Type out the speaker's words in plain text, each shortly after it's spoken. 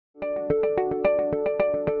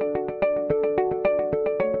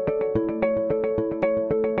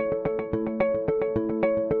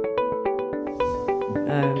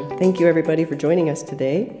Thank you, everybody, for joining us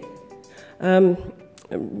today.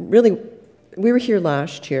 Really, we were here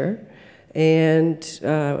last year, and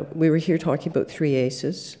we were here talking about 3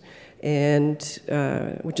 ACEs, and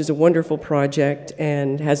which is a wonderful project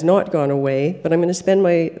and has not gone away. But I'm going to spend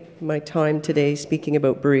my time today speaking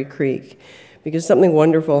about Brewery Creek, because something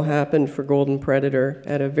wonderful happened for Golden Predator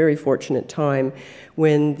at a very fortunate time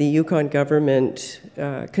when the Yukon government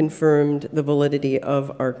confirmed the validity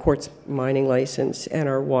of our quartz mining license and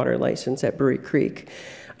our water license at Brewery Creek.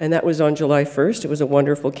 And that was on July 1st. It was a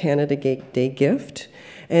wonderful Canada Day gift.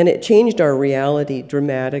 And it changed our reality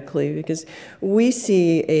dramatically, because we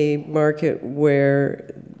see a market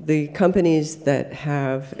where the companies that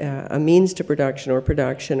have a means to production or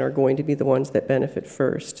production are going to be the ones that benefit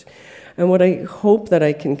first. And what I hope that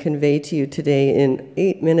I can convey to you today in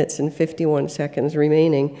 8 minutes and 51 seconds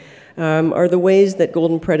remaining are the ways that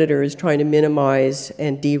Golden Predator is trying to minimize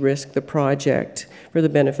and de-risk the project for the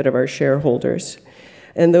benefit of our shareholders.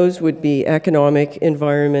 And those would be economic,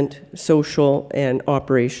 environment, social, and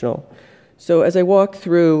operational. So as I walk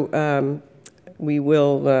through, we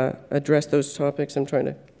will address those topics. I'm trying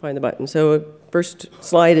to find the button. So first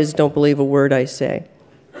slide is don't believe a word I say.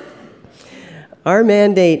 Our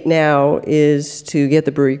mandate now is to get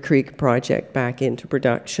the Brewery Creek project back into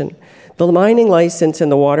production. The mining license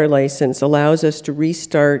and the water license allows us to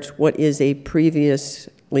restart what is a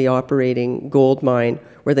previously operating gold mine,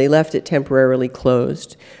 where they left it temporarily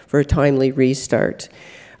closed for a timely restart.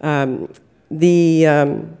 The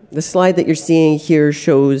slide that you're seeing here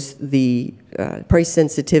shows the price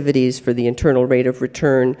sensitivities for the internal rate of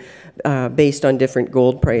return based on different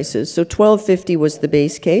gold prices. So $12.50 was the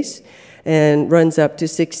base case, and runs up to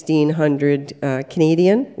 1,600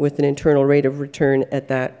 Canadian with an internal rate of return at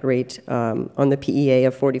that rate on the PEA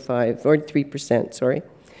of 43%, sorry.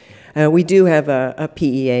 We do have a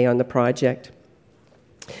PEA on the project.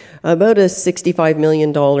 About a $65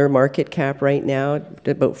 million market cap right now,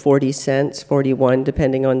 about 40 cents, 41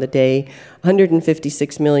 depending on the day.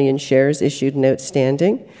 156 million shares issued and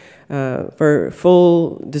outstanding. For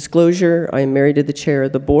full disclosure, I am married to the chair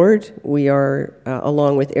of the board. We are,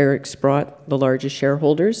 along with Eric Sprott, the largest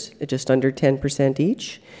shareholders, at just under 10%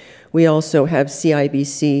 each. We also have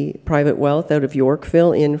CIBC Private Wealth out of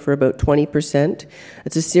Yorkville in for about 20%.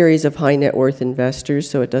 It's a series of high net worth investors,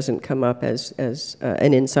 so it doesn't come up as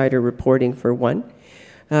an insider reporting for one.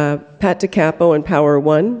 Pat DiCapo and Power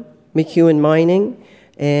One, McEwen Mining,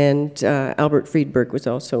 and Albert Friedberg was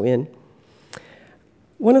also in.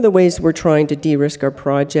 One of the ways we're trying to de-risk our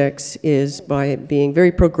projects is by being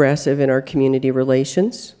very progressive in our community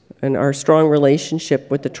relations, and our strong relationship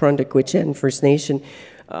with the Trundikwitchen First Nation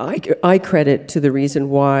I credit to the reason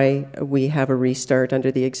why we have a restart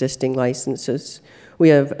under the existing licenses. We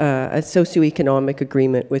have a socioeconomic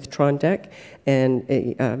agreement with Trondek and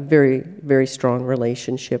a very, very strong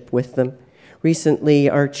relationship with them. Recently,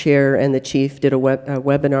 our chair and the chief did a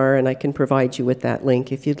webinar, and I can provide you with that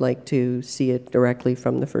link if you'd like to see it directly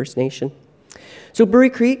from the First Nation. So Brewery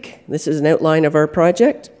Creek, this is an outline of our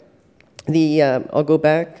project. I'll go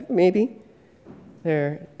back maybe.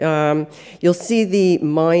 There. You'll see the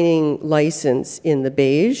mining license in the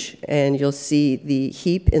beige, and you'll see the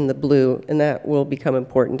heap in the blue, and that will become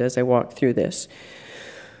important as I walk through this.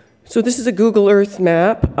 So this is a Google Earth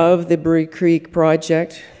map of the Brewery Creek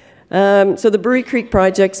project. So the Brewery Creek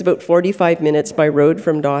project's about 45 minutes by road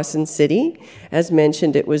from Dawson City. As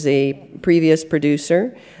mentioned, it was a previous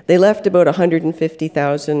producer. They left about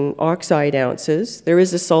 150,000 oxide ounces. There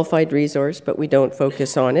is a sulfide resource, but we don't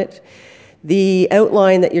focus on it. The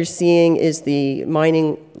outline that you're seeing is the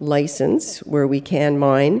mining license, where we can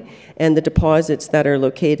mine, and the deposits that are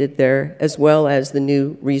located there, as well as the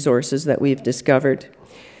new resources that we've discovered.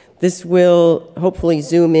 This will hopefully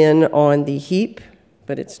zoom in on the heap,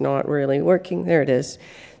 but it's not really working. There it is.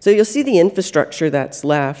 So you'll see the infrastructure that's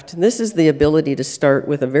left. This is the ability to start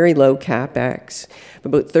with a very low capex,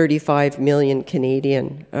 about 35 million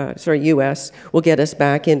US, will get us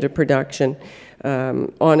back into production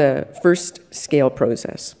on a first scale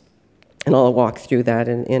process. And I'll walk through that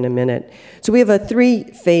in a minute. So we have a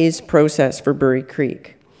 3-phase process for Brewery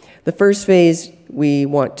Creek. The first phase, we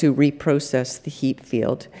want to reprocess the heap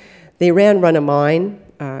field. They run a mine.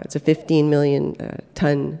 It's a 15 million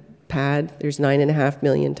ton pad. There's 9.5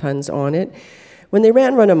 million tons on it. When they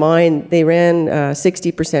run a mine, they ran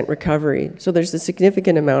 60% recovery. So there's a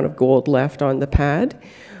significant amount of gold left on the pad.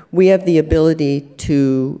 We have the ability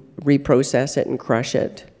to reprocess it and crush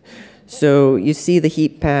it. So you see the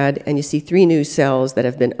heap pad, and you see 3 new cells that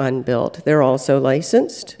have been unbuilt. They're also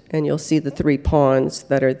licensed, and you'll see the 3 ponds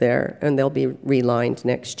that are there, and they'll be relined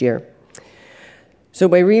next year. So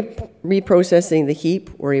by reprocessing the heap,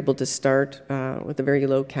 we're able to start with a very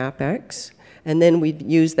low CapEx, and then we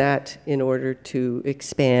use that in order to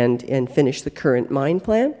expand and finish the current mine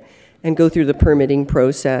plan and go through the permitting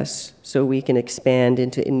process so we can expand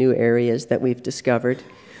into new areas that we've discovered.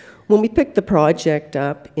 When we picked the project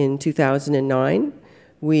up in 2009,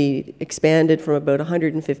 we expanded from about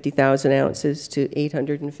 150,000 ounces to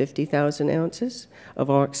 850,000 ounces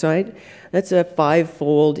of oxide. That's a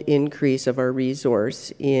 5-fold increase of our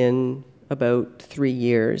resource in about 3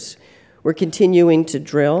 years. We're continuing to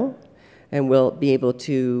drill, and we'll be able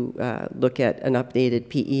to look at an updated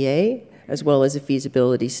PEA as well as a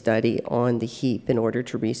feasibility study on the heap in order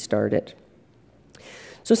to restart it.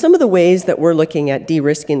 So some of the ways that we're looking at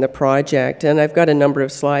de-risking the project, and I've got a number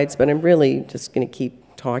of slides, but I'm really just going to keep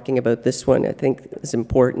talking about this one. I think is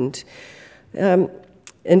important.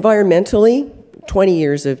 Environmentally, 20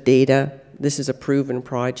 years of data. This is a proven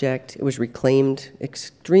project. It was reclaimed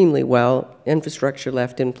extremely well, infrastructure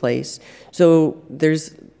left in place. So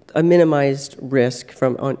there's a minimized risk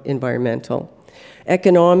from environmental.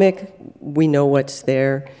 Economic, we know what's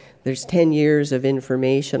there. There's 10 years of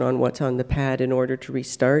information on what's on the pad in order to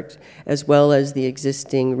restart, as well as the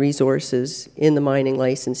existing resources in the mining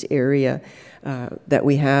license area that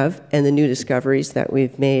we have and the new discoveries that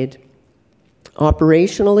we've made.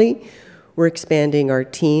 Operationally, we're expanding our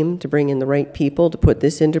team to bring in the right people to put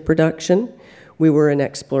this into production. We were an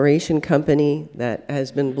exploration company that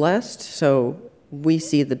has been blessed, so we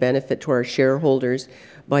see the benefit to our shareholders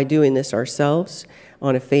by doing this ourselves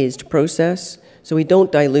on a phased process, so we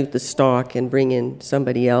don't dilute the stock and bring in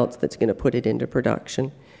somebody else that's going to put it into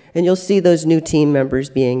production. And you'll see those new team members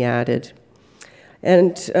being added.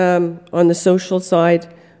 And on the social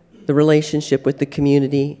side, the relationship with the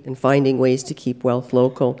community and finding ways to keep wealth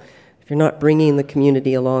local. If you're not bringing the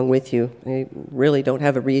community along with you, they really don't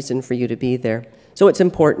have a reason for you to be there. So it's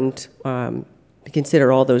important to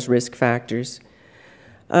consider all those risk factors.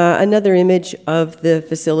 Another image of the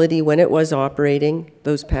facility when it was operating.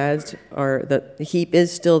 Those pads are, the heap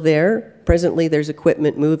is still there. Presently there's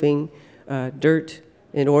equipment moving dirt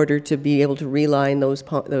in order to be able to reline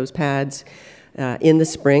those pads in the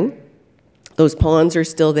spring. Those ponds are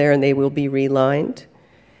still there and they will be relined.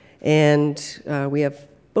 And we have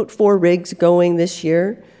about 4 rigs going this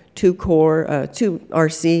year, 2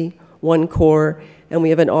 RC, 1 core, and we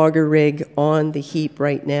have an auger rig on the heap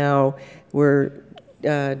right now. We're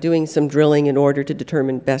doing some drilling in order to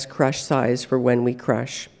determine best crush size for when we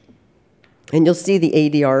crush. And you'll see the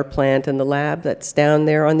ADR plant and the lab that's down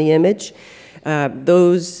there on the image.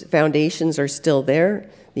 Those foundations are still there.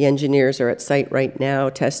 The engineers are at site right now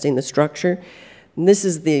testing the structure. And this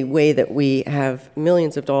is the way that we have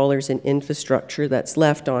millions of dollars in infrastructure that's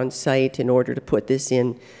left on site in order to put this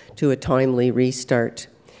in to a timely restart.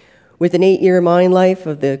 With an 8-year mine life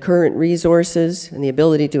of the current resources and the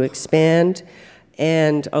ability to expand,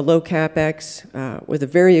 and a low CapEx with a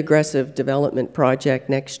very aggressive development project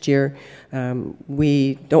next year,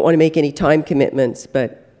 we don't want to make any time commitments,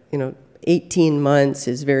 but 18 months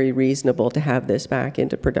is very reasonable to have this back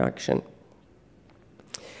into production.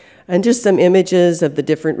 And just some images of the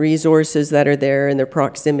different resources that are there and their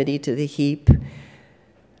proximity to the heap.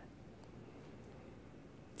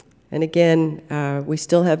 And again, we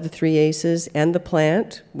still have the 3 ACEs and the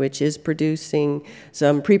plant, which is producing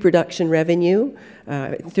some pre-production revenue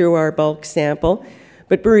through our bulk sample.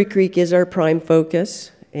 But Brewery Creek is our prime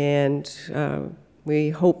focus, and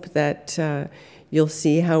we hope that you'll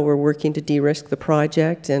see how we're working to de-risk the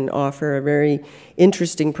project and offer a very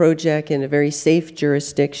interesting project in a very safe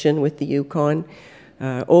jurisdiction with the Yukon.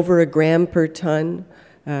 Over a gram per ton.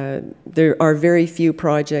 There are very few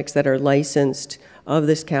projects that are licensed of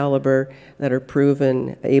this caliber that are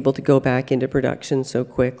proven able to go back into production so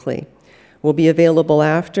quickly. We'll be available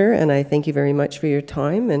after, and I thank you very much for your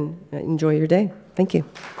time and enjoy your day. Thank you.